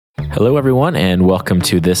Hello, everyone, and welcome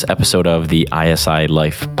to this episode of the ISI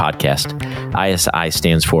Life Podcast. ISI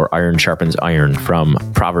stands for Iron Sharpens Iron, from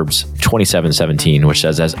Proverbs 27:17, which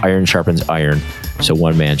says, as iron sharpens iron, so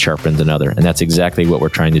one man sharpens another. And that's exactly what we're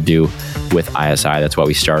trying to do with ISI. That's why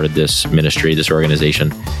we started this ministry, this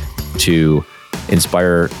organization, to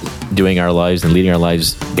inspire doing our lives and leading our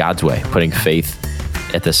lives God's way, putting faith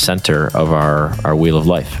at the center of our wheel of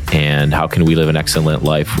life. And how can we live an excellent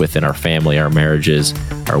life within our family, our marriages,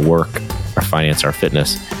 our work, our finance, our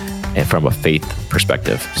fitness, and from a faith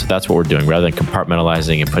perspective. So that's what we're doing. Rather than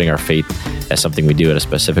compartmentalizing and putting our faith as something we do at a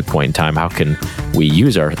specific point in time, how can we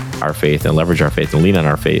use our faith and leverage our faith and lean on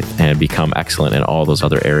our faith and become excellent in all those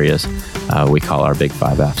other areas we call our big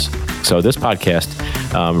 5 F's. So this podcast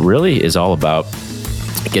really is all about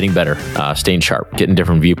getting better, staying sharp, getting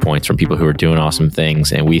different viewpoints from people who are doing awesome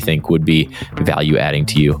things and we think would be value adding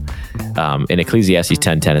to you. In Ecclesiastes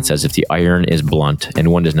 10:10, it says, if the iron is blunt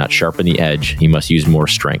and one does not sharpen the edge, he must use more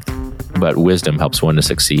strength. But wisdom helps one to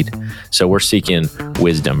succeed. So we're seeking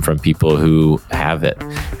wisdom from people who have it,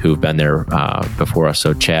 who've been there before us.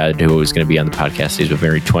 So Chad, who is going to be on the podcast, he's been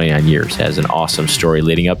married 29 years, has an awesome story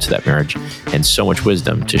leading up to that marriage and so much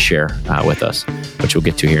wisdom to share with us, which we'll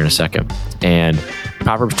get to here in a second. And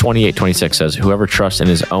Proverbs 28:26 says, whoever trusts in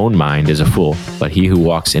his own mind is a fool, but he who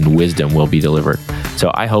walks in wisdom will be delivered.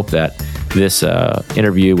 So I hope that this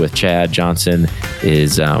interview with Chad Johnson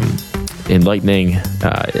is enlightening.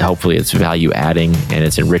 Hopefully it's value adding and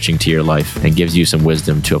it's enriching to your life and gives you some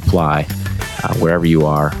wisdom to apply wherever you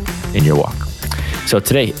are in your walk. So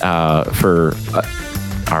today for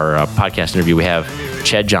our podcast interview, we have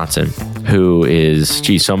Chad Johnson, who is,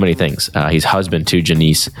 so many things. He's husband to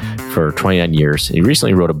Janice for 29 years. He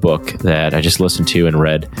recently wrote a book that I just listened to and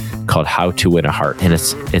read called How to Win a Heart. And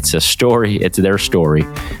it's a story, it's their story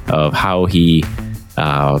of how he,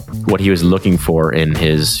 what he was looking for in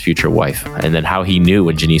his future wife, and then how he knew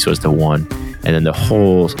when Janice was the one, and then the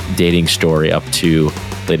whole dating story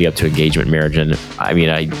leading up to engagement, marriage. And I mean,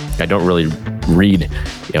 I don't really read,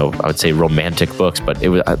 I would say romantic books, but it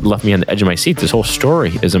left me on the edge of my seat. This whole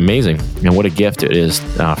story is amazing. And what a gift it is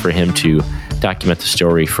for him to document the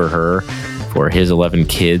story for her, for his 11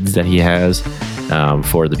 kids that he has,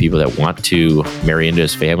 for the people that want to marry into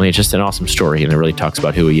his family. It's just an awesome story. And it really talks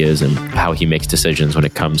about who he is and how he makes decisions when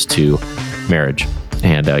it comes to marriage.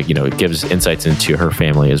 And, it gives insights into her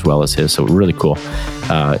family as well as his. So really cool.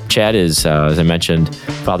 Chad is, as I mentioned,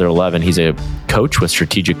 father of 11. He's a coach with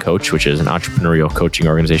Strategic Coach, which is an entrepreneurial coaching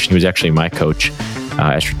organization. He was actually my coach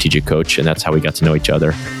at Strategic Coach, and that's how we got to know each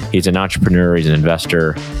other. He's an entrepreneur, he's an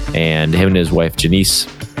investor, and him and his wife, Janice,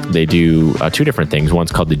 they do 2 different things.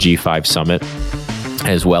 One's called the G5 Summit,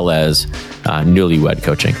 as well as newlywed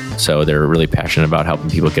coaching. So they're really passionate about helping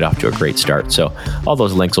people get off to a great start. So all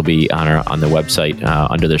those links will be on the website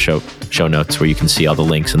under the show notes, where you can see all the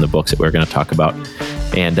links and the books that we're going to talk about.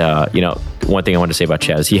 And, one thing I want to say about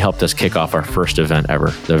Chad is he helped us kick off our first event ever,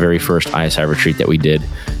 the very first ISI retreat that we did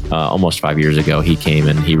almost 5 years ago. He came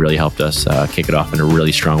and he really helped us kick it off in a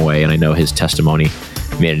really strong way. And I know his testimony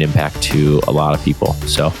made an impact to a lot of people.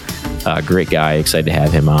 So great guy, excited to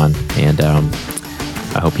have him on. And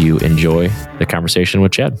I hope you enjoy the conversation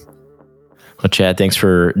with Chad. Well, Chad, thanks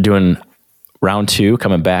for doing round 2,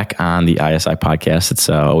 coming back on the ISI podcast. It's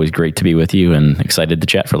always great to be with you and excited to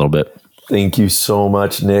chat for a little bit. Thank you so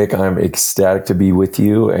much, Nick. I'm ecstatic to be with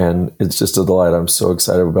you, and it's just a delight. I'm so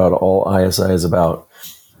excited about all ISI is about.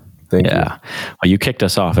 Thank you. Well, you kicked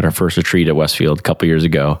us off at our first retreat at Westfield a couple years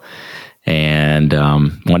ago, and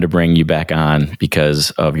wanted to bring you back on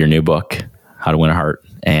because of your new book, How to Win a Heart,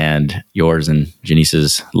 and yours and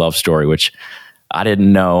Janice's love story, which I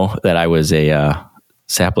didn't know that I was a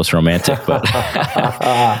sapless romantic, but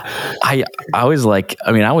I was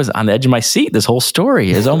I was on the edge of my seat. This whole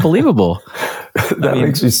story is unbelievable. That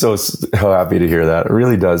makes me so happy to hear that. It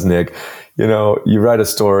really does, Nick. You write a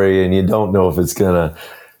story and you don't know if it's going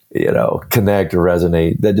to, connect or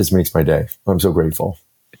resonate. That just makes my day. I'm so grateful.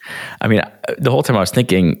 I mean, the whole time I was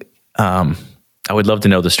thinking, I would love to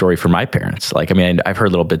know the story for my parents. I've heard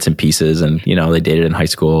little bits and pieces and, they dated in high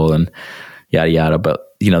school and yada, yada. But,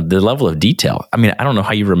 the level of detail, I don't know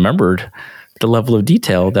how you remembered the level of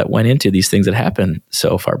detail that went into these things that happened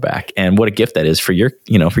so far back. And what a gift that is for your,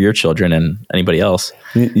 for your children and anybody else.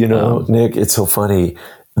 Nick, it's so funny.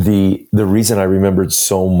 The reason I remembered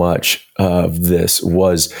so much of this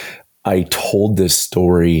was I told this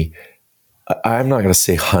story, I'm not going to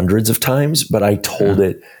say hundreds of times, but I told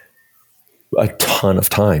it a ton of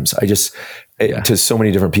times. To so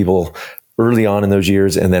many different people early on in those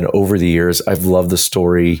years. And then over the years, I've loved the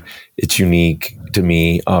story. It's unique to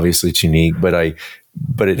me. Obviously it's unique, but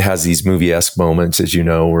but it has these movie-esque moments, as you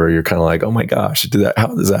know, where you're kind of like, oh my gosh, how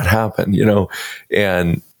does that happen?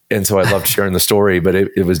 And so I loved sharing the story, but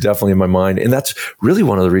it was definitely in my mind. And that's really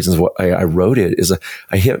one of the reasons why I wrote it is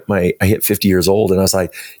I hit 50 years old, and I was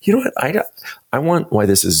like, you know what? I want why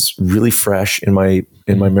this is really fresh in my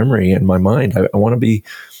memory and my mind. I want to be,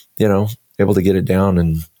 able to get it down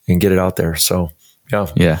and get it out there. So, yeah.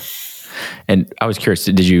 Yeah. And I was curious,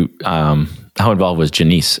 did you, how involved was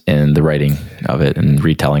Janice in the writing of it and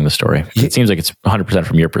retelling the story? It seems like it's 100%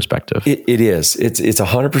 from your perspective. It is. It's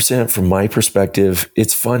 100% from my perspective.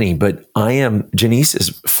 It's funny, but Janice is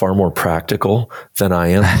far more practical than I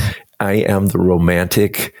am. I am the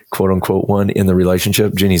romantic, quote unquote, one in the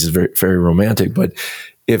relationship. Janice is very, very romantic, but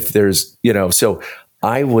if there's, so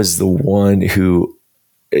I was the one who,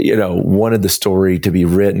 wanted the story to be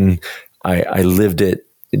written. I lived it,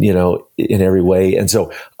 in every way. And so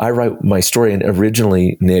I write my story. And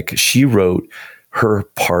originally, Nick, she wrote her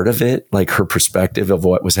part of it, like her perspective of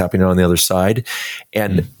what was happening on the other side.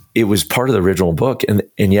 And it was part of the original book.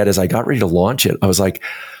 And yet as I got ready to launch it, I was like,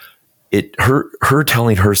 her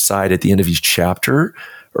telling her side at the end of each chapter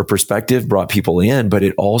or perspective brought people in, but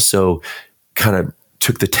it also kind of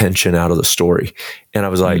took the tension out of the story. And I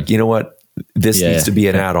was like, you know what? This needs to be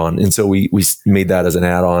an add-on. And so we made that as an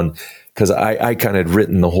add-on, because I kind of had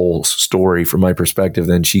written the whole story from my perspective.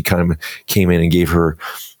 Then she kind of came in and gave her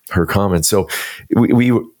comments. So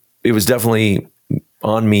it was definitely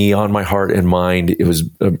on me, on my heart and mind. It was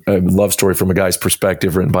a love story from a guy's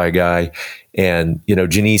perspective, written by a guy. And,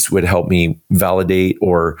 Janice would help me validate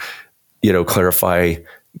or, clarify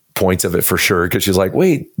points of it for sure. Cause she's like,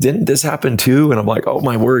 wait, didn't this happen too? And I'm like, oh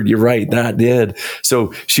my word, you're right. That did.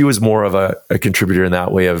 So she was more of a contributor in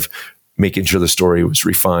that way of making sure the story was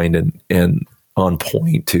refined and on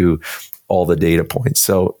point to all the data points.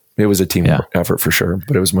 So it was a team effort for sure,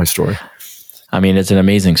 but it was my story. I mean, it's an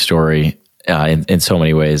amazing story in so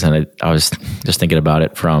many ways. And I was just thinking about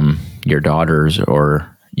it from your daughters or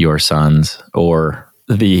your sons or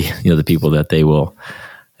the people that they'll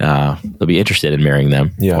be interested in marrying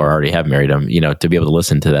them or already have married them, to be able to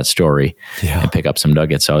listen to that story and pick up some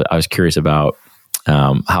nuggets. So I was curious about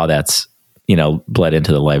how that's, bled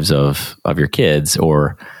into the lives of your kids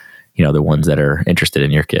or, the ones that are interested in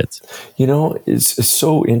your kids. It's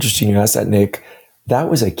so interesting you asked that, Nick. That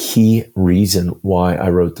was a key reason why I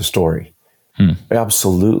wrote the story.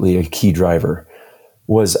 Absolutely a key driver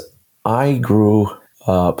was I grew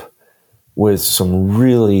up with some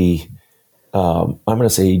really, I'm going to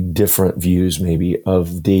say different views maybe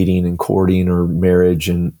of dating and courting or marriage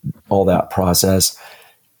and all that process.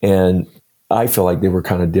 And I feel like they were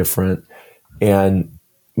kind of different. And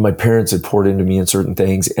my parents had poured into me in certain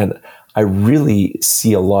things. And I really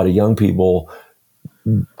see a lot of young people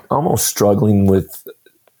almost struggling with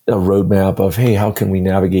a roadmap of, hey, how can we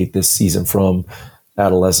navigate this season from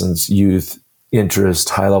adolescence, youth, interest,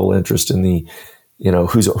 high level interest in the,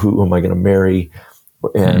 who am I going to marry?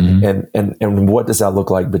 And what does that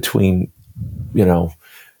look like between,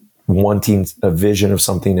 wanting a vision of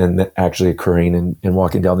something and actually occurring and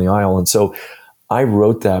walking down the aisle. And so I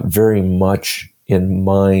wrote that very much in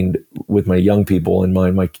mind with my young people and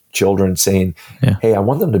my children, saying, hey, I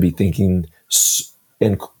want them to be thinking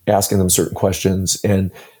and asking them certain questions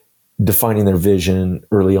and defining their vision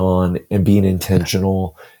early on and being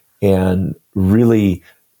intentional and really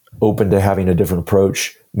open to having a different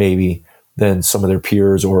approach maybe than some of their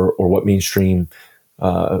peers or what mainstream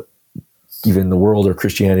even the world or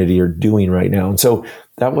Christianity are doing right now. And so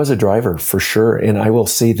that was a driver for sure. And I will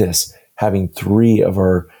say this, having 3 of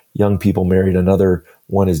our young people married, another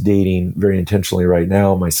one is dating very intentionally right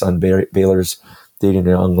now. My son Baylor's dating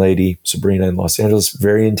a young lady, Sabrina, in Los Angeles,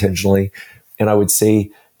 very intentionally. And I would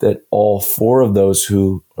say that all 4 of those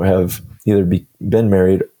who have either been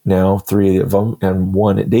married now, 3 of them, and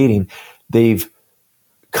 1 at dating, they've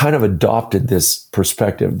kind of adopted this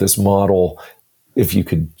perspective, this model, if you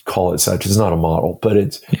could call it such. It's not a model, but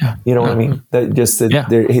it's, what I mean?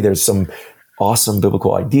 There's some awesome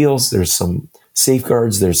biblical ideals. There's some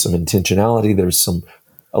safeguards. There's some intentionality. There's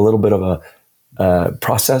a little bit of a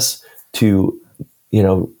process to,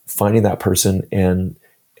 finding that person and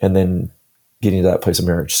then getting to that place of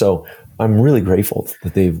marriage. So I'm really grateful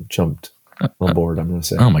that they've jumped on board, I'm going to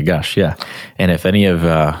say. Oh my gosh. Yeah. And if any of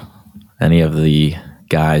the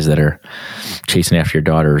guys that are chasing after your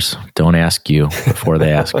daughters don't ask you before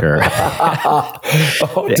they ask her,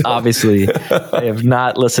 obviously they have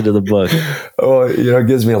not listened to the book. Oh, it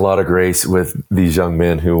gives me a lot of grace with these young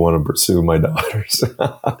men who want to pursue my daughters.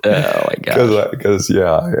 Oh my gosh. Because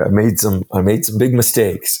I made some big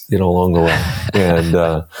mistakes, along the way, and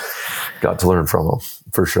got to learn from them.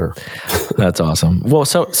 for sure. That's awesome. Well,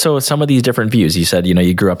 so some of these different views, you said,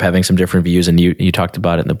 you grew up having some different views, and you talked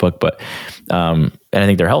about it in the book, but, and I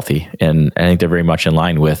think they're healthy, and I think they're very much in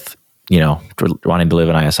line with, wanting to live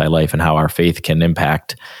an ISI life and how our faith can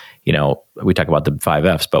impact, we talk about the 5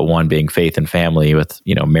 F's, but one being faith and family with,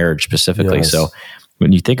 marriage specifically. Yes. So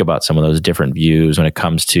when you think about some of those different views when it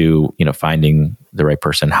comes to, finding the right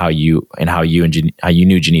person, how you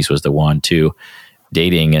knew Janice was the one, to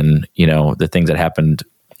dating and, the things that happened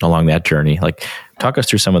along that journey, like talk us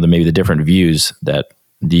through some of maybe the different views that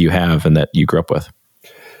you have and that you grew up with.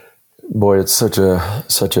 Boy, it's such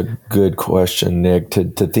a good question, Nick, to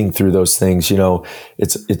think through those things.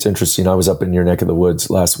 It's interesting. I was up in your neck of the woods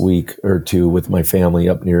last week or two with my family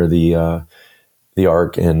up near the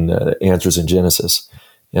Ark and Answers in Genesis.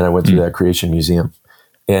 And I went through that creation museum,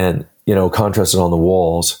 and, contrasted on the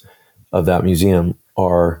walls of that museum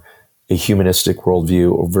are a humanistic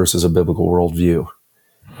worldview versus a biblical worldview.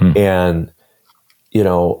 And,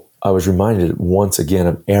 I was reminded once again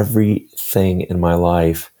of everything in my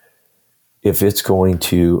life. If it's going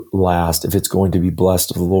to last, if it's going to be blessed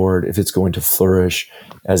of the Lord, if it's going to flourish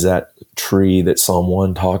as that tree that Psalm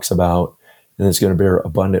 1 talks about, and it's going to bear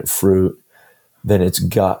abundant fruit, then it's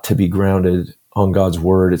got to be grounded on God's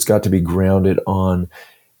word. It's got to be grounded on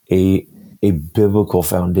a biblical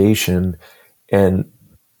foundation. And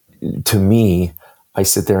to me, I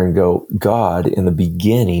sit there and go, God, in the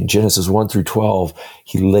beginning, Genesis 1 through 12,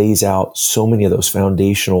 he lays out so many of those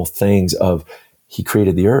foundational things of, he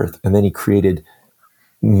created the earth, and then he created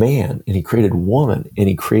man, and he created woman, and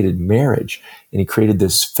he created marriage, and he created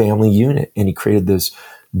this family unit, and he created this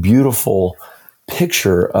beautiful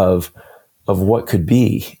picture of what could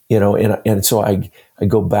be, and so I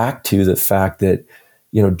go back to the fact that,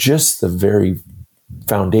 just the very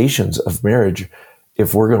foundations of marriage,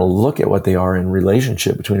 if we're going to look at what they are in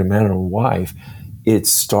relationship between a man and a wife, it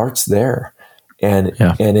starts there. And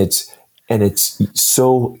it's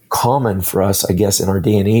so common for us, I guess, in our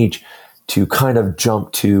day and age to kind of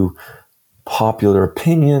jump to popular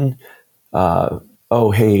opinion. The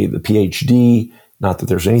PhD, not that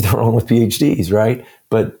there's anything wrong with PhDs, right?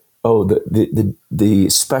 But, the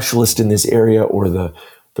specialist in this area, or the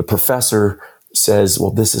professor says,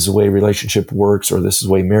 well, this is the way relationship works, or this is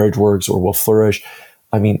the way marriage works, or will flourish.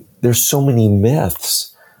 I mean, there's so many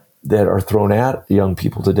myths that are thrown at young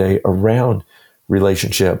people today around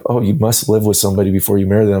relationship. Oh, you must live with somebody before you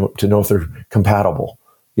marry them to know if they're compatible,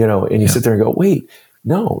 and you sit there and go, wait,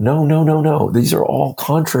 no. These are all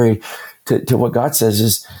contrary to what God says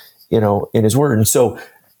is, in his word. And so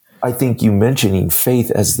I think you mentioning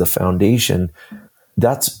faith as the foundation,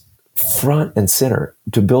 that's front and center.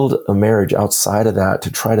 To build a marriage outside of that,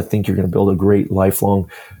 to try to think you're going to build a great lifelong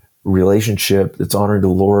relationship that's honoring the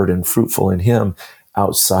Lord and fruitful in him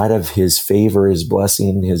outside of his favor, his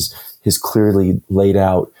blessing, his clearly laid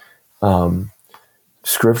out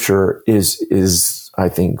scripture is I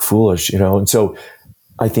think foolish, and so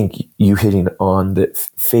I think you hitting on that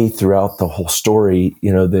faith throughout the whole story,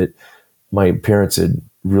 that my parents had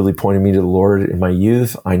really pointed me to the Lord in my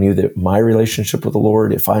youth. I knew that my relationship with the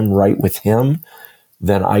Lord, if I'm right with him,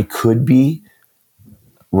 then I could be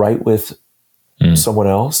right with someone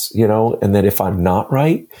else, and that if I'm not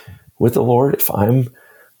right with the Lord, if I'm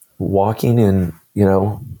walking in,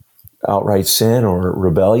 outright sin or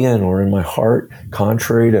rebellion, or in my heart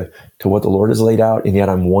contrary to what the Lord has laid out, and yet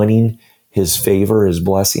I'm wanting his favor, his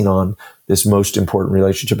blessing on this most important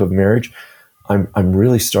relationship of marriage, I'm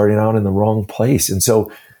really starting out in the wrong place. And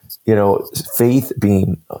so, faith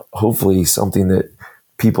being hopefully something that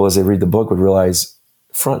people, as they read the book, would realize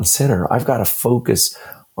front and center. I've got to focus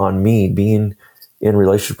on me being in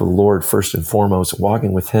relationship with the Lord first and foremost,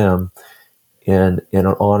 walking with him in an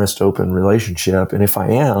honest, open relationship. And if I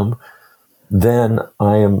am, then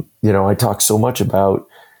I am, I talk so much about,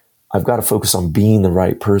 I've got to focus on being the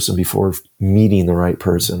right person before meeting the right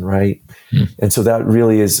person, right? And so that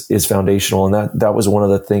really is foundational. And that was one of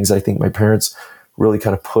the things I think my parents really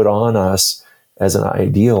kind of put on us as an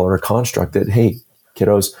ideal or a construct that, hey,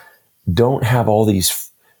 kiddos, don't have all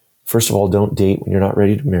these, first of all, don't date when you're not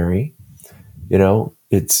ready to marry.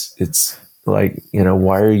 It's like,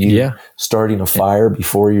 why are you starting a fire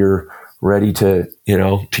before you're ready to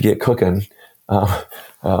get cooking? Well,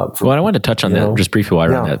 I wanted to touch on that just briefly while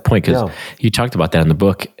we're on that point, because you talked about that in the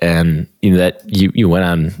book, and that you went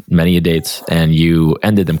on many dates and you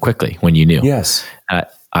ended them quickly when you knew. Yes.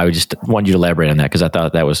 I just wanted you to elaborate on that, because I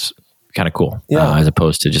thought that was kind of cool, as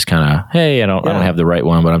opposed to just kind of, hey, I don't have the right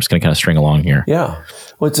one, but I'm just going to kind of string along here. Yeah.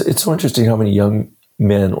 Well, it's so interesting how many young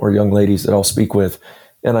men or young ladies that I'll speak with,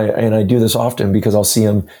 and I do this often because I'll see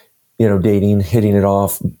them, dating, hitting it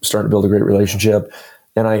off, starting to build a great relationship.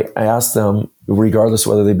 And I ask them, regardless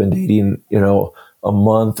whether they've been dating, a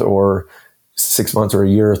month or 6 months or a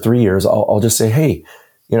year or 3 years, I'll just say, hey,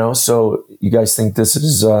 so you guys think this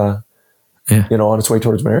is, on its way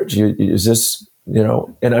towards marriage? Is this,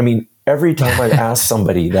 and I mean, every time I ask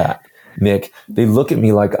somebody that, Nick, they look at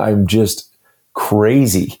me like I'm just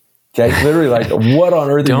crazy. Okay. Literally like, what on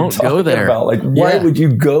earth are you talking about? Like, why would you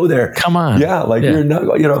go there? Come on. Yeah. Like you're not,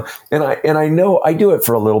 and I know I do it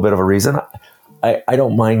for a little bit of a reason. I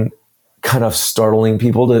don't mind kind of startling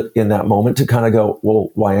people in that moment to kind of go,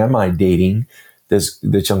 well, why am I dating this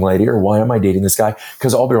young lady, or why am I dating this guy?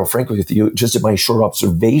 Because I'll be real frank with you, just in my short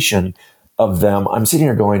observation of them, I'm sitting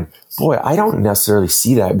here going, boy, I don't necessarily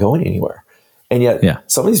see that going anywhere. And yet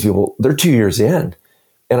some of these people, they're 2 years in,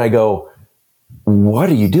 and I go, what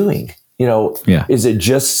are you doing? Is it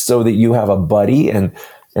just so that you have a buddy?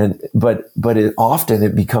 But often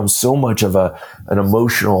it becomes so much of an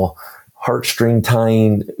emotional, heartstring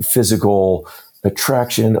tying, physical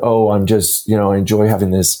attraction. Oh, I'm just, I enjoy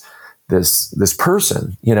having this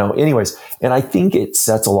person, anyways. And I think it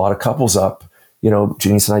sets a lot of couples up.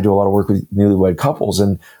 Janice and I do a lot of work with newlywed couples.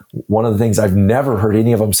 And one of the things I've never heard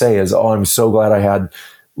any of them say is, oh, I'm so glad I had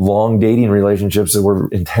long dating relationships that were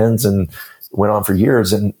intense and went on for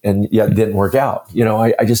years and yet didn't work out.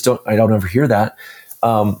 I don't ever hear that.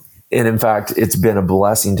 And in fact, it's been a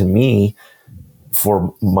blessing to me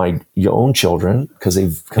for my own children, because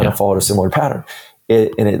they've kind of followed a similar pattern.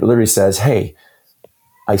 And it literally says, hey,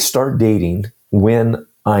 I start dating when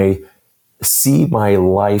I see my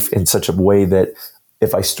life in such a way that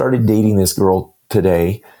if I started dating this girl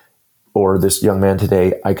today or this young man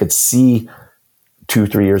today, I could see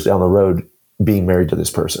 2-3 years down the road being married to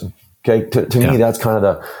this person. Okay. To me, that's kind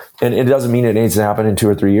of and it doesn't mean it needs to happen in 2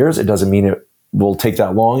 or 3 years. It doesn't mean it will take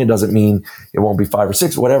that long. It doesn't mean it won't be 5 or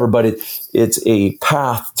 6, whatever, but it's a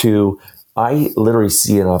path to, I literally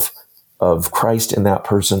see enough of Christ in that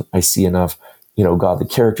person. I see enough, God, the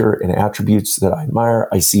character and attributes that I admire.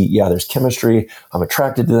 I see, there's chemistry. I'm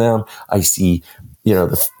attracted to them. I see,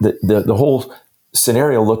 the whole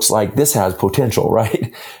scenario looks like this has potential,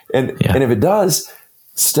 right? And if it does,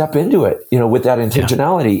 step into it, with that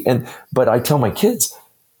intentionality. But I tell my kids,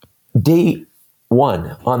 on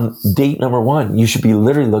date number 1, you should be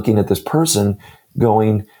literally looking at this person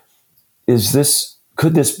going,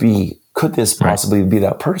 could this possibly be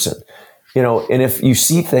that person? And if you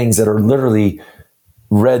see things that are literally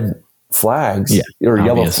red flags or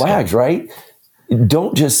yellow flags, right?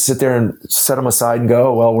 Don't just sit there and set them aside and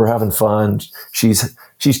go, well, we're having fun. She's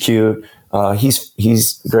cute.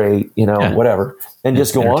 He's great, whatever. And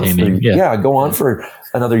just go on for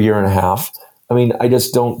another year and a half. I mean, I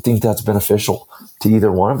just don't think that's beneficial to either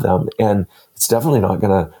one of them. And it's definitely not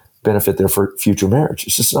going to benefit their future marriage.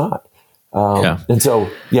 It's just not. And so,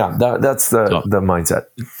 that's the mindset.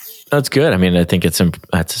 That's good. I mean, I think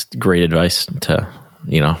that's great advice to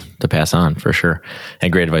pass on for sure.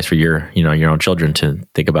 And great advice for your own children to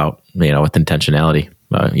think about, with intentionality,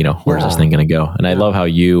 where's this thing going to go? And I love how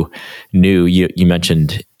you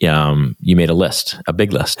mentioned, you made a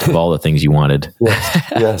big list of all the things you wanted.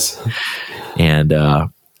 Yes. And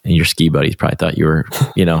your ski buddies probably thought you were,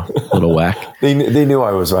 a little whack. They knew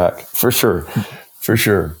I was whack for sure.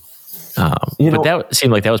 But that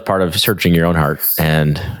seemed like that was part of searching your own heart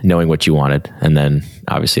and knowing what you wanted. And then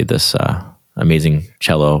obviously this amazing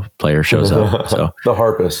cello player shows up. So the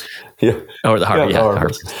harpist. Yeah. Or the harp.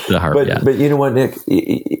 The harp. But you know what, Nick,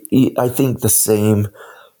 I think the same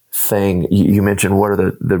thing you mentioned. What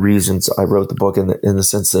are the reasons I wrote the book in the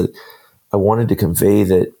sense that I wanted to convey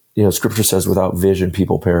that, scripture says without vision,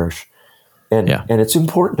 people perish. And it's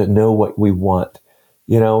important to know what we want,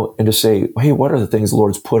 and to say, hey, what are the things the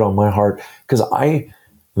Lord's put on my heart? Because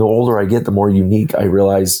the older I get, the more unique I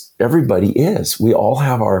realize everybody is. We all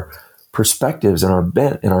have our perspectives and our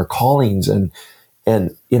bent and our callings. And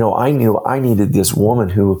I knew I needed this woman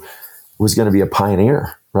who was going to be a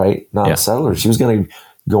pioneer, right? Not a settler. She was going to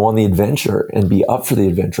go on the adventure and be up for the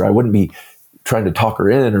adventure. I wouldn't be trying to talk her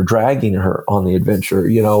in or dragging her on the adventure,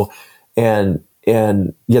 and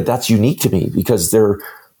yet that's unique to me because there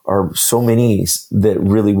are so many that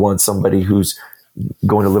really want somebody who's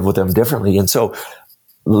going to live with them differently. And so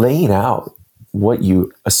laying out what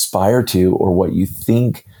you aspire to or what you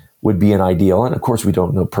think would be an ideal. And of course we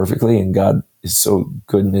don't know perfectly, and God is so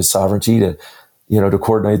good in his sovereignty to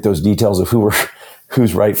coordinate those details of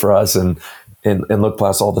who's right for us and look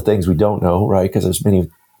past all the things we don't know, right? Because there's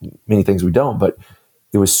many things we don't, but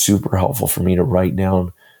it was super helpful for me to write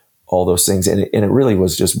down all those things. And it really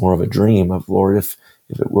was just more of a dream of, Lord, if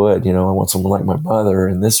it would, I want someone like my mother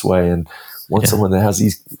in this way and want someone that has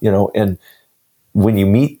these, and when you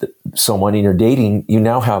meet someone and you're dating, you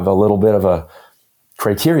now have a little bit of a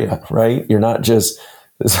criteria, right? You're not just,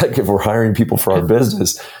 it's like if we're hiring people for our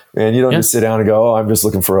business, and you don't just sit down and go, oh, I'm just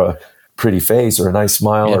looking for a pretty face or a nice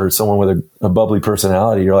smile or someone with a bubbly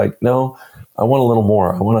personality. You're like, no, I want a little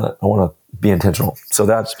more. I want to be intentional. So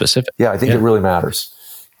that's specific. Yeah, I think it really matters.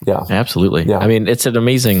 Yeah, absolutely. Yeah. I mean, it's an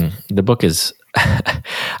amazing, the book is,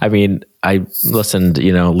 I mean, I listened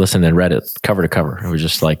and read it cover to cover. It was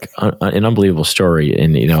just like an unbelievable story,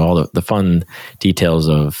 and, all the fun details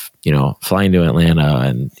of, flying to Atlanta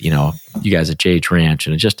and, you guys at JH Ranch,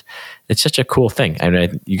 and it's such a cool thing. I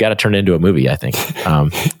mean, you got to turn it into a movie, I think.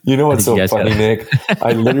 You know what's so funny, Nick?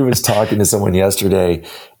 I literally was talking to someone yesterday,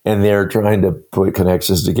 and they're trying to put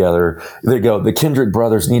connections together. They go, the Kendrick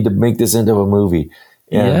brothers need to make this into a movie.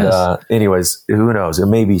 And anyways, who knows? It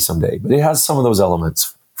may be someday, but it has some of those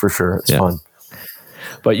elements for sure. It's fun.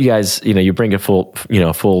 But you guys, you bring a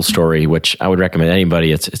full story, which I would recommend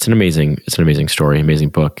anybody. It's an amazing story, amazing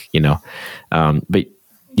book, but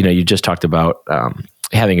you just talked about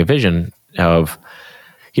having a vision of,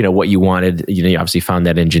 what you wanted. You obviously found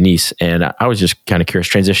that in Janice, and I was just kind of curious,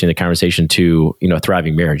 transitioning the conversation to,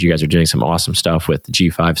 thriving marriage. You guys are doing some awesome stuff with the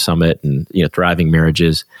G5 Summit and, thriving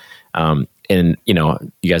marriages. And, you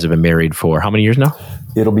guys have been married for how many years now?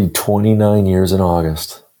 It'll be 29 years in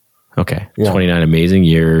August. Okay. Yeah. 29 amazing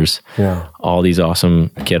years. Yeah. All these awesome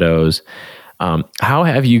kiddos. How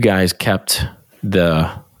have you guys kept the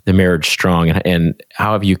marriage strong, and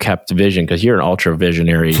how have you kept vision? Because you're an ultra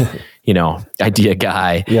visionary, idea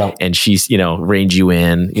guy, and she's, reined you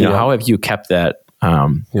in, how have you kept that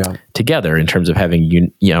together in terms of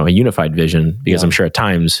having, a unified vision? Because I'm sure at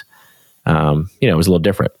times, it was a little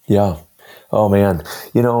different. Yeah. Oh man.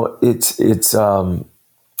 It's,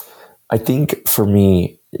 I think for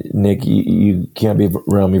me, Nick, you can't be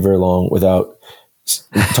around me very long without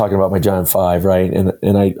talking about my John 5, right?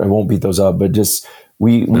 And I won't beat those up, but just,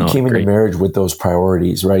 we came into marriage with those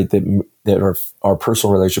priorities, right? That our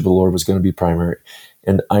personal relationship with the Lord was going to be primary.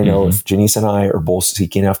 And I know if Janice and I are both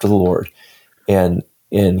seeking after the Lord, and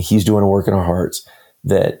he's doing a work in our hearts,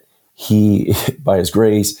 that he, by his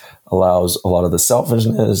grace, allows a lot of the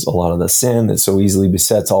selfishness, a lot of the sin that so easily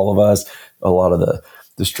besets all of us, a lot of the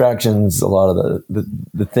distractions, a lot of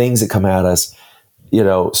the things that come at us,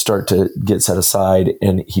 start to get set aside,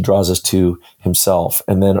 and he draws us to himself.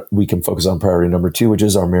 And then we can focus on priority number 2, which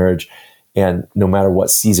is our marriage. And no matter what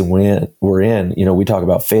season we're in, we talk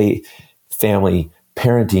about faith, family,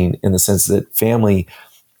 parenting, in the sense that family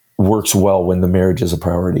works well when the marriage is a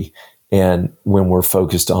priority, and when we're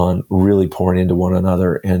focused on really pouring into one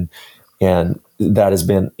another. And that has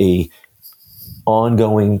been a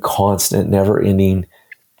ongoing, constant, never ending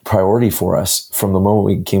priority for us. From the moment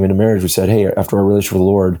we came into marriage, we said, hey, after our relationship with the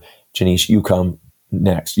Lord, Janice, you come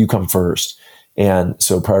next, you come first. And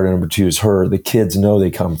so priority number 2 is her. The kids know they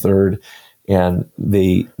come third, and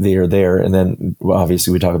they are there. And then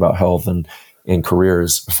obviously we talk about health and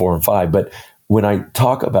careers 4 and 5. But when I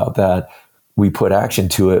talk about that, we put action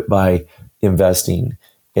to it by investing.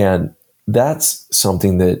 And that's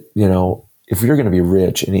something that, if you're going to be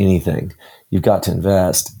rich in anything, you've got to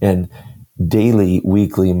invest. And daily,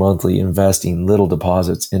 weekly, monthly investing little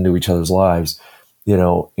deposits into each other's lives,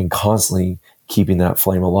 and constantly keeping that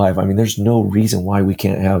flame alive. I mean, there's no reason why we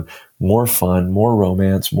can't have more fun, more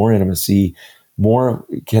romance, more intimacy, more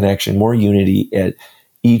connection, more unity at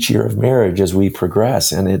each year of marriage as we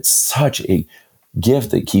progress. And it's such a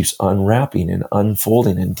gift that keeps unwrapping and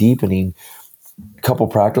unfolding and deepening. A couple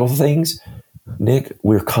practical things, Nick,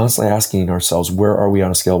 we're constantly asking ourselves, where are we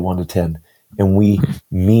on a scale of 1 to 10? And we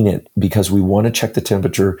mean it, because we want to check the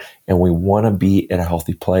temperature, and we want to be at a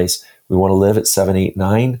healthy place. We want to live at 7, 8,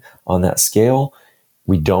 9 on that scale.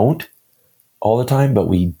 We don't all the time, but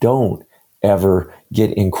we don't ever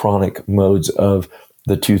get in chronic modes of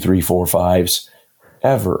the 2, 3, 4, 5s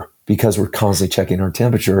ever, because we're constantly checking our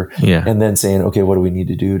temperature and then saying, okay, what do we need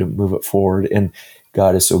to do to move it forward? And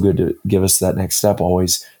God is so good to give us that next step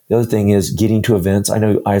always. The other thing is getting to events. I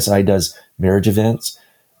know ISI does marriage events.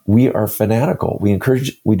 We are fanatical. We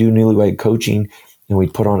do newlywed coaching, and we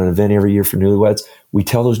put on an event every year for newlyweds. We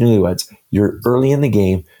tell those newlyweds, you're early in the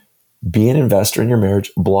game, be an investor in your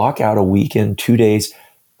marriage, block out a weekend, 2 days,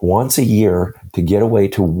 once a year to get away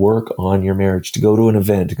to work on your marriage, to go to an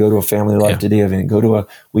event, to go to a Family Life Today event, go to a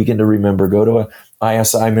Weekend to Remember, go to a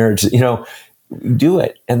ISI marriage, do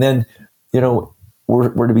it. And then,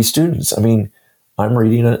 we're to be students. I mean, I'm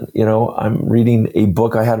reading a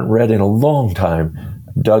book I hadn't read in a long time.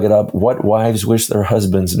 Dug it up. What Wives Wish Their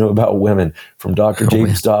Husbands Knew About Women, from Dr.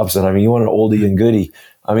 James Dobson. I mean, you want an oldie and goodie.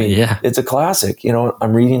 I mean, it's a classic.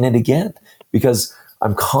 I'm reading it again because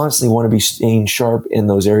I'm constantly want to be staying sharp in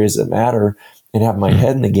those areas that matter and have my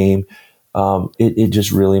head in the game. It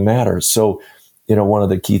just really matters. So, one of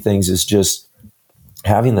the key things is just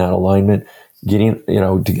having that alignment, getting,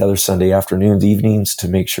 together Sunday afternoons, evenings to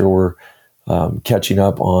make sure we're catching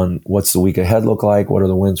up on what's the week ahead look like, what are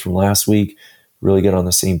the wins from last week, really get on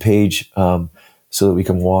the same page so that we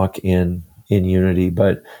can walk in unity.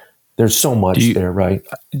 But there's so much there, right?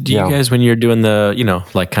 Do you guys, when you're doing the,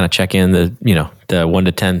 like kind of check in the 1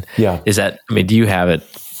 to 10, is that, do you have it,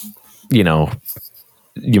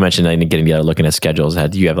 you mentioned getting together, looking at schedules.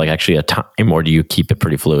 Do you have like actually a time, or do you keep it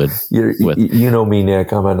pretty fluid? You know me,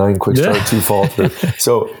 Nick. I'm a 9 quick start, 2 falter.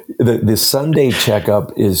 So the Sunday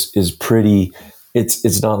checkup is pretty.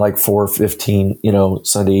 It's not like 4:15.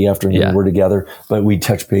 Sunday afternoon we're together, but we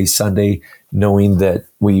touch base Sunday, knowing that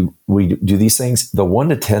we do these things. The 1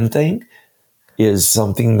 to 10 thing is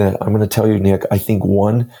something that I'm going to tell you, Nick. I think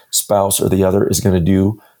one spouse or the other is going to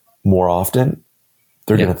do more often.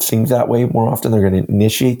 They're going to think that way more often. They're going to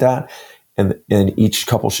initiate that. And each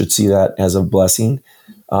couple should see that as a blessing.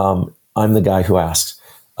 I'm the guy who asks.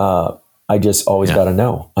 I just always got to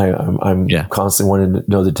know. I'm constantly wanting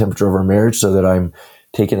to know the temperature of our marriage so that I'm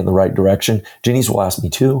taking it in the right direction. Janice will ask me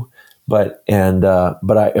too. But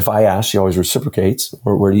if I ask, she always reciprocates.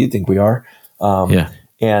 Where do you think we are?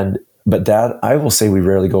 But that, I will say, we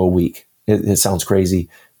rarely go a week. It sounds crazy,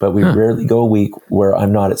 but we rarely go a week where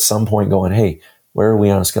I'm not at some point going, hey, where are we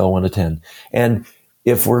on a scale of 1 to 10? And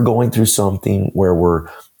if we're going through something where we're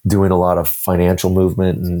doing a lot of financial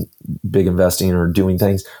movement and big investing or doing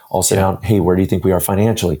things, I'll say, hey, where do you think we are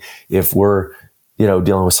financially? If we're,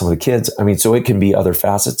 dealing with some of the kids, so it can be other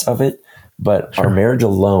facets of it, but our marriage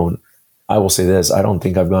alone, I will say this, I don't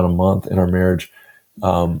think I've gone a month in our marriage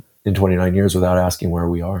in 29 years without asking where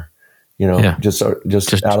we are, just out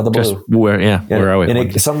of the blue. Where are we?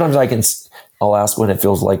 And sometimes I'll ask when it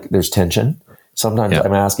feels like there's tension. Sometimes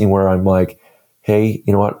I'm asking where I'm like, hey,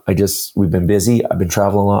 you know what? We've been busy. I've been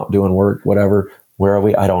traveling a lot, doing work, whatever. Where are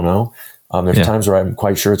we? I don't know. There's times where I'm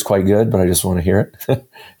quite sure it's quite good, but I just want to hear it,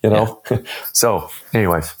 So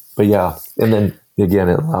anyways, but and then again,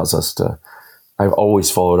 it allows us to, I've always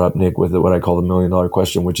followed up, Nick, with what I call the $1 million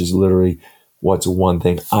question, which is literally what's one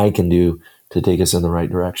thing I can do to take us in the right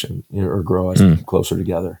direction, or grow us closer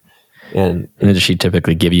together. And does she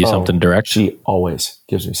typically give you something direct? She always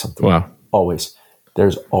gives me something. Wow. Always.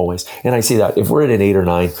 There's always. And I see that if we're at an 8 or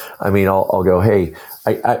 9, I'll go, hey,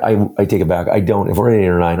 I take it back. I don't, if we're at an 8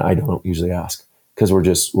 or 9, I don't usually ask because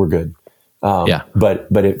we're good. But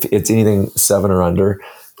if it's anything 7 or under,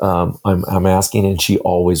 I'm asking, and she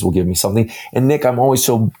always will give me something. And Nick, I'm always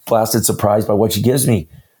so blasted surprised by what she gives me.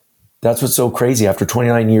 That's what's so crazy. After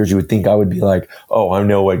 29 years, you would think I would be like, oh, I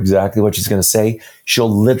know exactly what she's going to say. She'll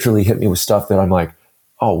literally hit me with stuff that I'm like,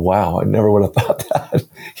 oh, wow, I never would have thought that,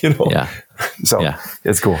 So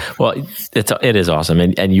it's cool. Well, it is awesome.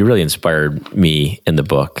 And you really inspired me in the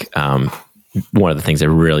book. One of the things that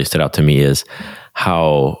really stood out to me is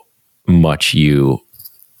how much the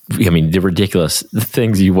ridiculous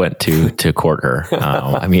things you went to court her.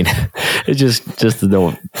 It's just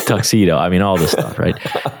the tuxedo. all this stuff, right?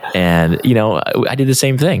 And, I did the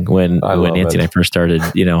same thing when Nancy and I first started,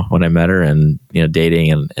 when I met her and,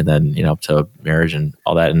 dating and then, to marriage and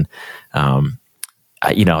all that. And,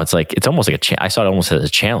 it's almost like I saw it almost as a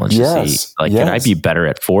challenge to see, can I be better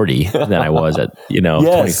at 40 than I was at,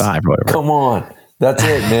 25 or whatever. Come on. That's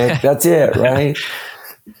it, Nick. That's it, right?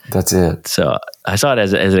 That's it. So I saw it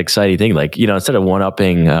as an exciting thing. Like, instead of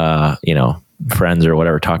one-upping, friends or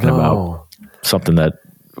whatever, talking about something that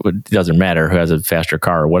doesn't matter, who has a faster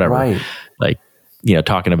car or whatever. Right. Like,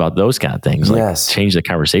 talking about those kind of things. Change the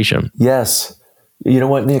conversation. Yes. You know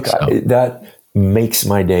what, Nick? That makes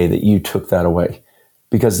my day that you took that away.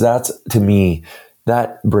 Because that's, to me,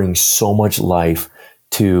 that brings so much life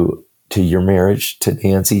to your marriage, to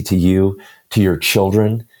Nancy, to you, to your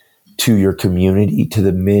children, to your community, to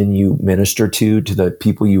the men you minister to the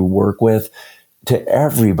people you work with, to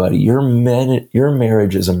everybody. Your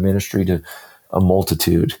marriage is a ministry to a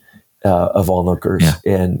multitude of onlookers.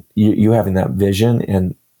 And you having that vision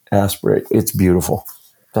and aspirate, it's beautiful.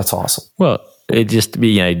 That's awesome. Well, it just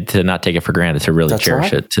be to not take it for granted, to really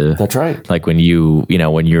cherish it. That's right. Like when you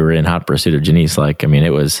were in hot pursuit of Janice,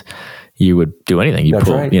 it was, you would do anything. You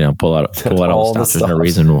pull out all the stuff. There's no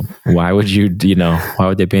reason. Why would you? Why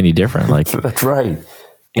would they be any different? That's right.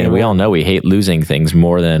 And we all know we hate losing things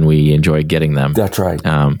more than we enjoy getting them. That's right.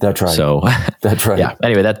 That's right. So that's right. Yeah.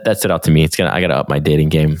 Anyway, that stood out to me. I got to up my dating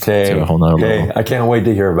game to a whole nother level. I can't wait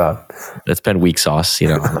to hear about it. That's been weak sauce, Hey,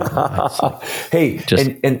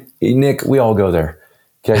 and Nick, we all go there.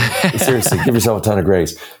 Okay. Seriously, give yourself a ton of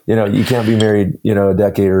grace. You can't be married, a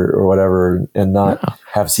decade or whatever and not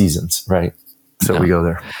have seasons. Right. So we go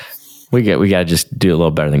there. We got to just do a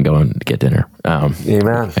little better than going to get dinner.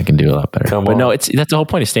 Amen. I can do a lot better. But no, that's the whole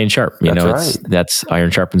point of staying sharp. That's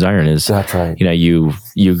iron sharpens iron. That's right. You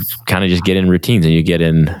kind of just get in routines and you get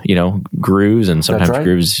in, grooves, and sometimes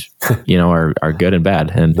grooves, are good and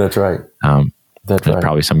bad. And that's right. That's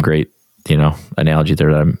probably some great, analogy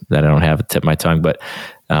there that I don't have at the tip of my tongue, but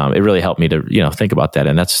it really helped me to, think about that.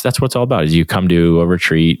 And that's what it's all about, is you come to a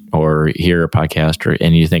retreat or hear a podcast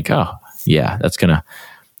and you think, oh yeah,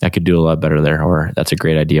 I could do a lot better there, or that's a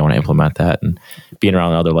great idea. I want to implement that. And being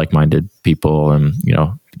around other like-minded people and,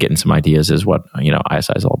 getting some ideas is what,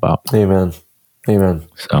 ISI is all about. Amen.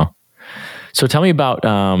 So tell me about,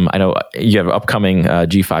 I know you have an upcoming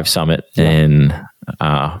G5 Summit in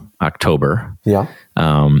October. Yeah.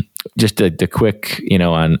 Just the quick,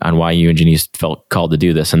 on why you and Janice felt called to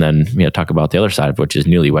do this, and then, talk about the other side, which is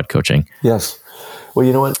newlywed coaching. Yes. Well,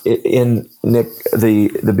 you know what, Nick,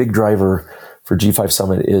 the big driver for G5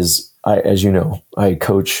 Summit is, as you know, I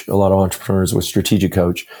coach a lot of entrepreneurs with Strategic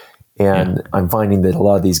Coach, and I'm finding that a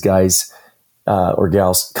lot of these guys or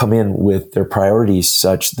gals come in with their priorities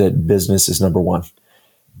such that business is number one.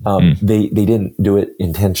 They didn't do it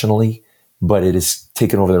intentionally, but it has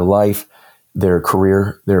taken over their life, their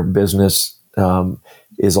career, their business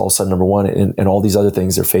is all of a sudden number one, and all these other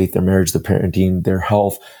things, their faith, their marriage, their parenting, their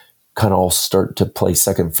health, kind of all start to play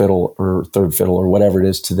second fiddle or third fiddle or whatever it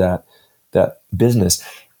is to that business.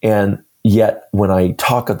 And yet when I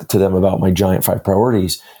talk to them about my giant 5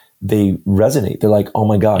 priorities, they resonate. They're like, oh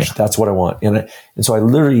my gosh, that's what I want. And so I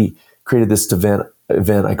literally created this event.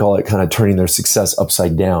 I call it kind of turning their success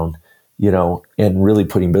upside down, and really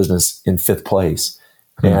putting business in 5th place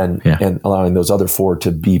and allowing those other 4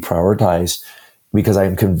 to be prioritized, because I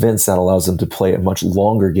am convinced that allows them to play a much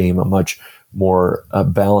longer game, a much more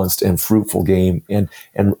balanced and fruitful game, and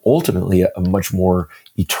ultimately a much more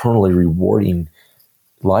eternally rewarding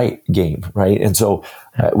light game, right? And so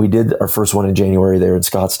we did our first one in January there in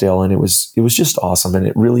Scottsdale, and it was just awesome. And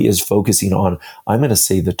it really is focusing on, I'm going to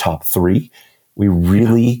say, the top 3. We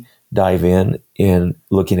really dive in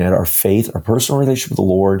looking at our faith, our personal relationship with the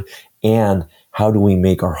Lord, and how do we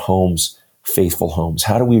make our homes faithful homes?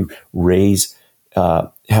 How do we raise,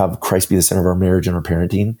 have Christ be the center of our marriage and our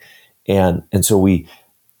parenting? And so we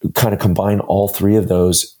kind of combine all 3 of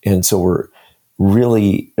those. And so we're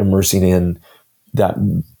really immersing in that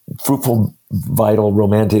fruitful, vital,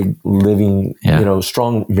 romantic, living,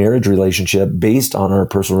 strong marriage relationship based on our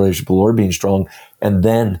personal relationship with the Lord being strong. And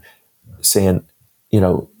then saying,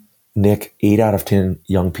 Nick, 8 out of 10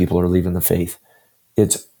 young people are leaving the faith.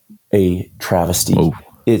 It's a travesty. Oh,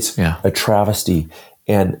 it's a travesty.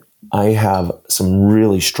 And I have some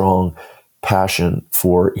really strong passion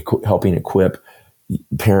for helping equip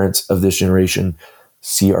parents of this generation,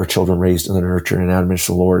 see our children raised in the nurture and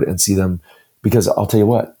admonition of the Lord, and see them, because I'll tell you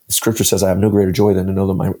what, Scripture says, I have no greater joy than to know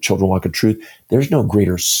that my children walk in truth. There's no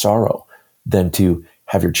greater sorrow than to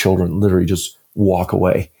have your children literally just walk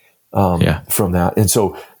away from that. And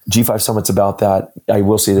so G5 Summit's about that. I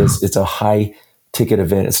will say this, it's a high ticket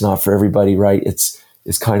event. It's not for everybody, right? It's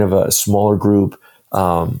kind of a smaller group.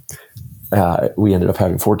 We ended up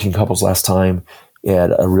having 14 couples last time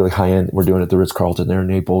at a really high end. We're doing it at the Ritz-Carlton there in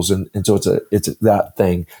Naples. And so it's that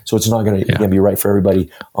thing. So it's not going to be right for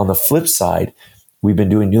everybody. On the flip side, we've been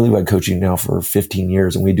doing newlywed coaching now for 15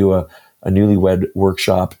 years, and we do a newlywed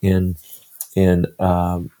workshop in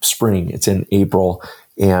spring. It's in April.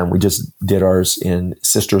 And we just did ours in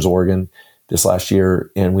Sisters, Oregon this last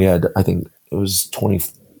year. And we had, I think it was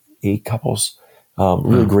 28 couples,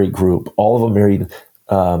 really great group. All of them married.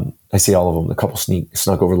 I say all of them, the couple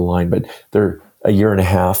snuck over the line, but they're a year and a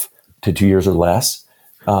half to 2 years or less.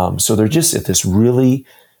 So they're just at this really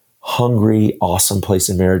hungry, awesome place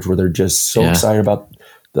in marriage where they're just so excited about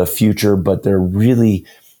the future, but they're really,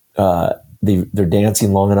 they're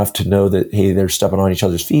dancing long enough to know that, hey, they're stepping on each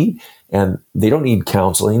other's feet, and they don't need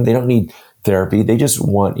counseling. They don't need therapy. They just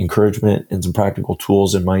want encouragement and some practical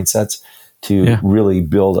tools and mindsets to really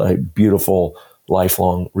build a beautiful,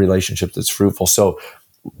 lifelong relationship that's fruitful. So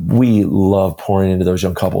we love pouring into those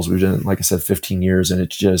young couples. We've done, like I said, 15 years, and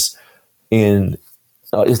it's just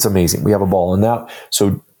it's amazing. We have a ball in that.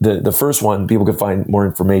 So the first one, people can find more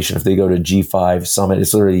information if they go to G5 Summit.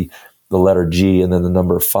 It's literally the letter G and then the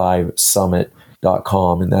number 5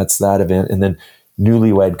 summit.com. And that's that event. And then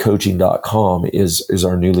newlywedcoaching.com is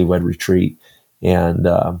our newlywed retreat. And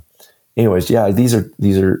anyways, these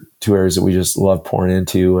are 2 areas that we just love pouring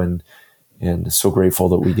into, and so grateful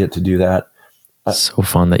that we get to do that. So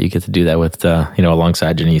fun that you get to do that with,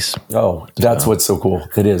 alongside Janice. Oh, that's what's so cool.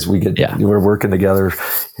 It is. We're working together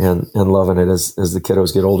and loving it as the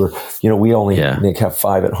kiddos get older. We only Nick have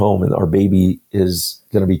 5 at home, and our baby is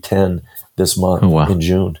going to be 10 this month in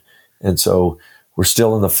June. And so we're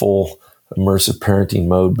still in the full immersive parenting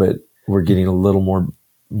mode, but we're getting a little more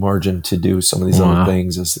margin to do some of these other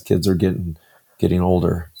things as the kids are getting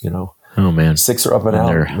older, Oh man, 6 are up and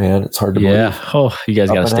out, man. It's hard to believe. Yeah. Oh, you guys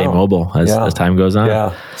got to stay mobile as time goes on.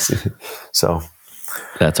 Yeah. So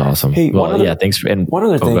that's awesome. Hey, thanks. And one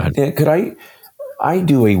other thing, could I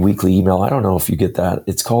do a weekly email? I don't know if you get that.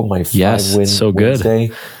 It's called my 5-Win so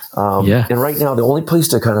Wednesday. And right now the only place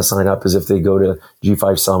to kind of sign up is if they go to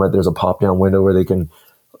G5 Summit. There's a pop-down window where they can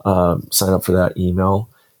sign up for that email.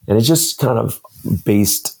 And it's just kind of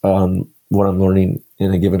based on what I'm learning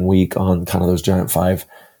in a given week on kind of those giant 5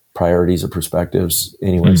 priorities or perspectives.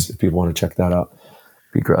 Anyways, if people want to check that out,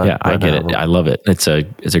 be great. Yeah, I get it. I love it. It's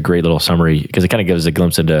a great little summary because it kind of gives a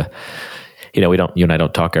glimpse into, you and I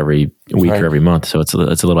don't talk every week or every month. So it's a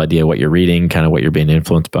little idea of what you're reading, kind of what you're being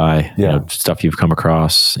influenced by, stuff you've come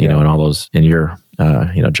across, and all those in your,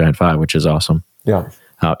 giant 5, which is awesome. Yeah.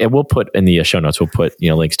 And we'll put in the show notes, we'll put,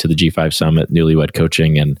 links to the G5 Summit, Newlywed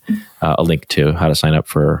Coaching, and a link to how to sign up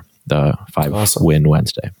for the 5-Win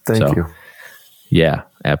Wednesday. Thank you. Yeah,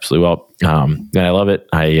 absolutely. Well, and I love it.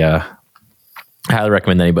 I highly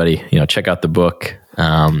recommend anybody, check out the book.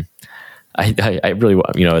 I really,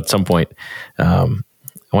 at some point, I want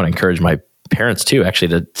to encourage my parents too,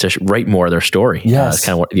 actually, to write more of their story. Yes.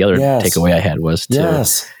 Kind of what the other takeaway I had was to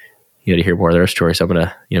hear more of their story. So I'm going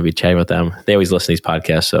to be chatting with them. They always listen to these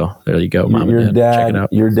podcasts. So there you go, Mom and Dad. Check it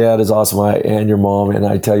out. Your dad is awesome. And your mom. And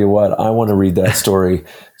I tell you what, I want to read that story.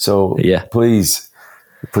 So please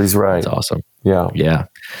write. That's awesome. Yeah.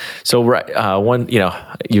 So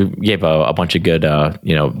you gave a bunch of good,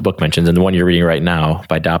 book mentions, and the one you're reading right now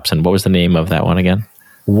by Dobson. What was the name of that one again?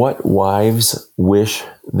 What Wives Wish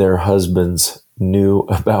Their Husbands Knew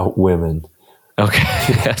About Women.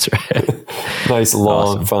 Okay, that's right. Nice,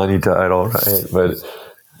 long, funny title, right? But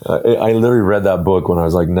I literally read that book when I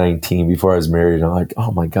was like 19 before I was married. And I'm like,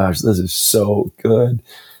 oh my gosh, this is so good.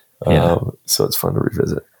 So it's fun to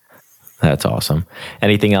revisit. That's awesome.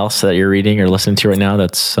 Anything else that you're reading or listening to right now?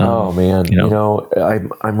 That's oh man,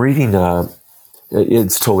 I'm reading.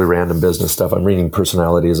 It's totally random business stuff. I'm reading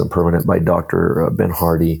 "Personality Isn't Permanent" by Dr. Ben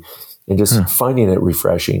Hardy, and just finding it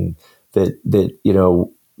refreshing that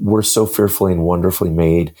we're so fearfully and wonderfully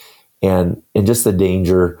made, and just the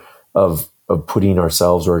danger of putting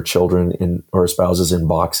ourselves or our children or our spouses in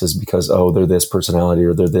boxes because they're this personality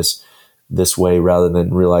or they're this way, rather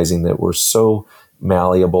than realizing that we're so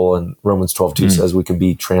malleable. And Romans 12:2 says we can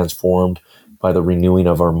be transformed by the renewing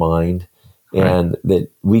of our mind, and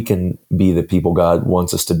that we can be the people God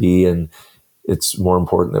wants us to be. And it's more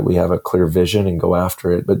important that we have a clear vision and go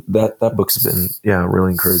after it. But that book's been,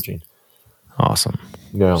 really encouraging. Awesome.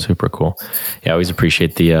 Yeah. Super cool. Yeah. I always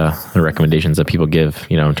appreciate the recommendations that people give,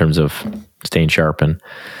 in terms of staying sharp, and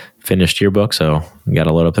finished your book. So you got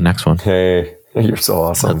to load up the next one. Hey, you're so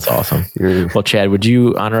awesome. That's awesome. Well, Chad, would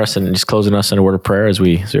you honor us and just closing us in a word of prayer as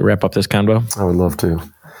we wrap up this convo? I would love to.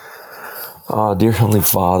 Dear Heavenly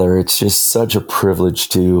Father, it's just such a privilege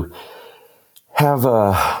to have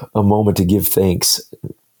a moment to give thanks.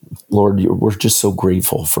 Lord, we're just so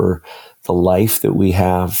grateful for the life that we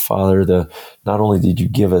have, Father. Not only did you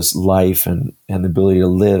give us life and the ability to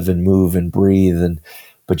live and move and breathe,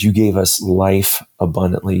 but you gave us life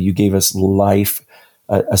abundantly. You gave us life,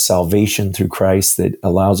 a salvation through Christ that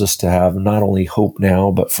allows us to have not only hope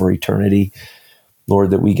now, but for eternity.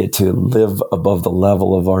 Lord, that we get to live above the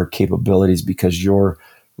level of our capabilities because your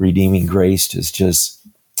redeeming grace has just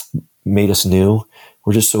made us new.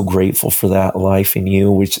 We're just so grateful for that life in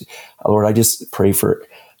you, which, Lord, I just pray for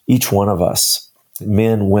each one of us,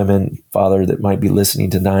 men, women, Father, that might be listening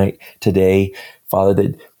today, Father,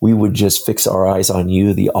 that we would just fix our eyes on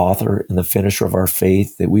you, the author and the finisher of our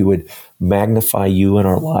faith, that we would magnify you in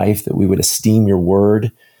our life, that we would esteem your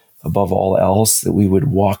word above all else, that we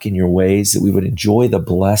would walk in your ways, that we would enjoy the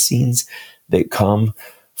blessings that come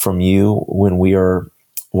from you when we are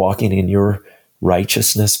walking in your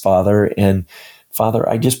righteousness, Father. And Father,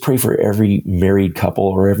 I just pray for every married couple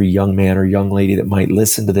or every young man or young lady that might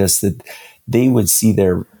listen to this, that they would see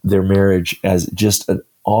their marriage as just an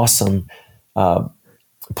awesome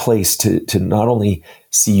place to not only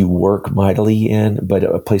see you work mightily in, but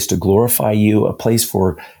a place to glorify you, a place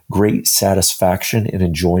for great satisfaction and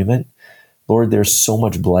enjoyment. Lord, there's so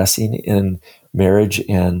much blessing in marriage,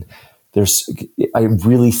 and I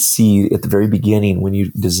really see at the very beginning when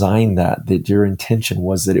you designed that your intention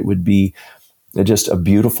was that it would be just a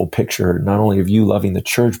beautiful picture, not only of you loving the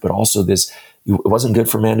church, but also this, it wasn't good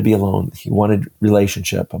for man to be alone. He wanted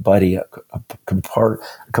relationship, a buddy, a compadre,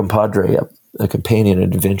 a companion,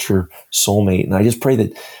 an adventure soulmate. And I just pray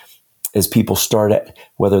that as people start at,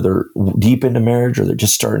 whether they're deep into marriage or they're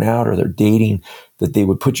just starting out or they're dating, that they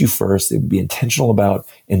would put you first. They would be intentional about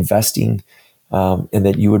investing, and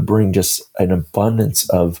that you would bring just an abundance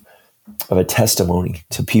of a testimony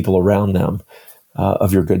to people around them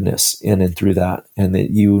of your goodness in and through that, and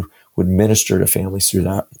that you would minister to families through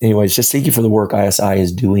that. Anyways, just thank you for the work ISI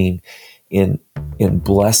is doing in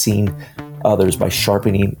blessing others by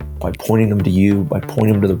sharpening, by pointing them to you, by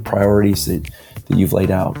pointing them to the priorities that you've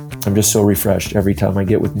laid out. I'm just so refreshed every time I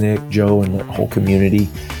get with Nick, Joe, and the whole community.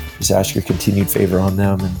 Just ask your continued favor on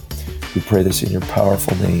them, and we pray this in your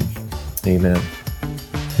powerful name. Amen.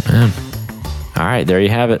 Amen. All right, there you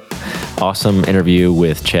have it. Awesome interview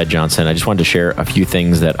with Chad Johnson. I just wanted to share a few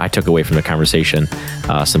things that I took away from the conversation.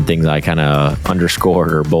 Some things I kind of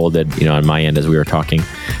underscored or bolded, on my end as we were talking.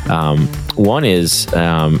 One is,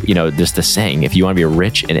 just the saying, if you want to be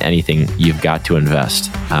rich in anything, you've got to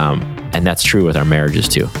invest. And that's true with our marriages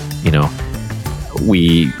too.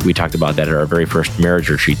 We talked about that at our very first marriage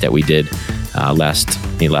retreat that we did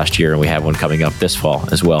last year, and we have one coming up this fall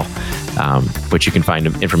as well. But you can find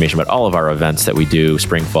information about all of our events that we do,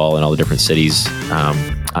 spring, fall, in all the different cities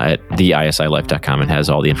at theisilife.com. It has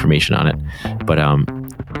all the information on it. But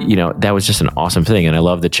that was just an awesome thing, and I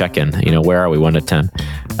love the check-in. Where are we, 1 to 10?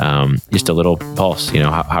 Just a little pulse.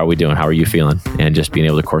 How are we doing? How are you feeling? And just being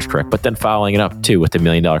able to course correct. But then following it up too with the $1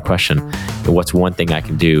 million question: what's one thing I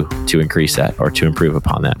can do to increase that or to improve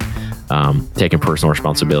upon that? Taking personal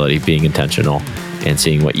responsibility, being intentional, and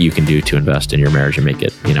seeing what you can do to invest in your marriage and make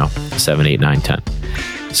it, 7, 8, 9, 10.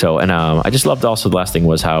 So, and I just loved also the last thing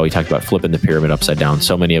was how he talked about flipping the pyramid upside down.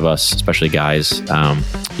 So many of us, especially guys,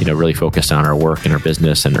 really focused on our work and our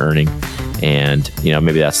business and earning. And,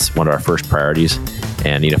 maybe that's one of our first priorities.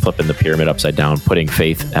 And, flipping the pyramid upside down, putting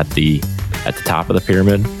faith at the top of the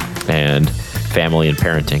pyramid, and family and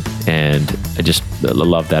parenting. And I just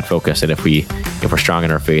love that focus. And if we're strong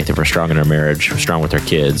in our faith, if we're strong in our marriage, we're strong with our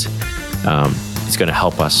kids, it's going to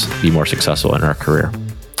help us be more successful in our career.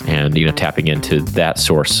 And, tapping into that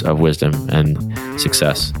source of wisdom and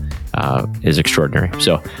success is extraordinary.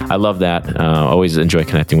 So I love that. Always enjoy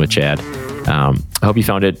connecting with Chad. I hope you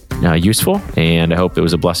found it useful, and I hope it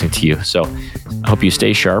was a blessing to you. So I hope you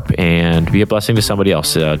stay sharp and be a blessing to somebody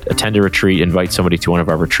else. Attend a retreat, invite somebody to one of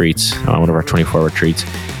our retreats, one of our 24 retreats,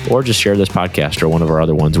 or just share this podcast or one of our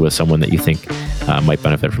other ones with someone that you think might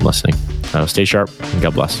benefit from listening. Stay sharp, and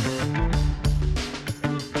God bless.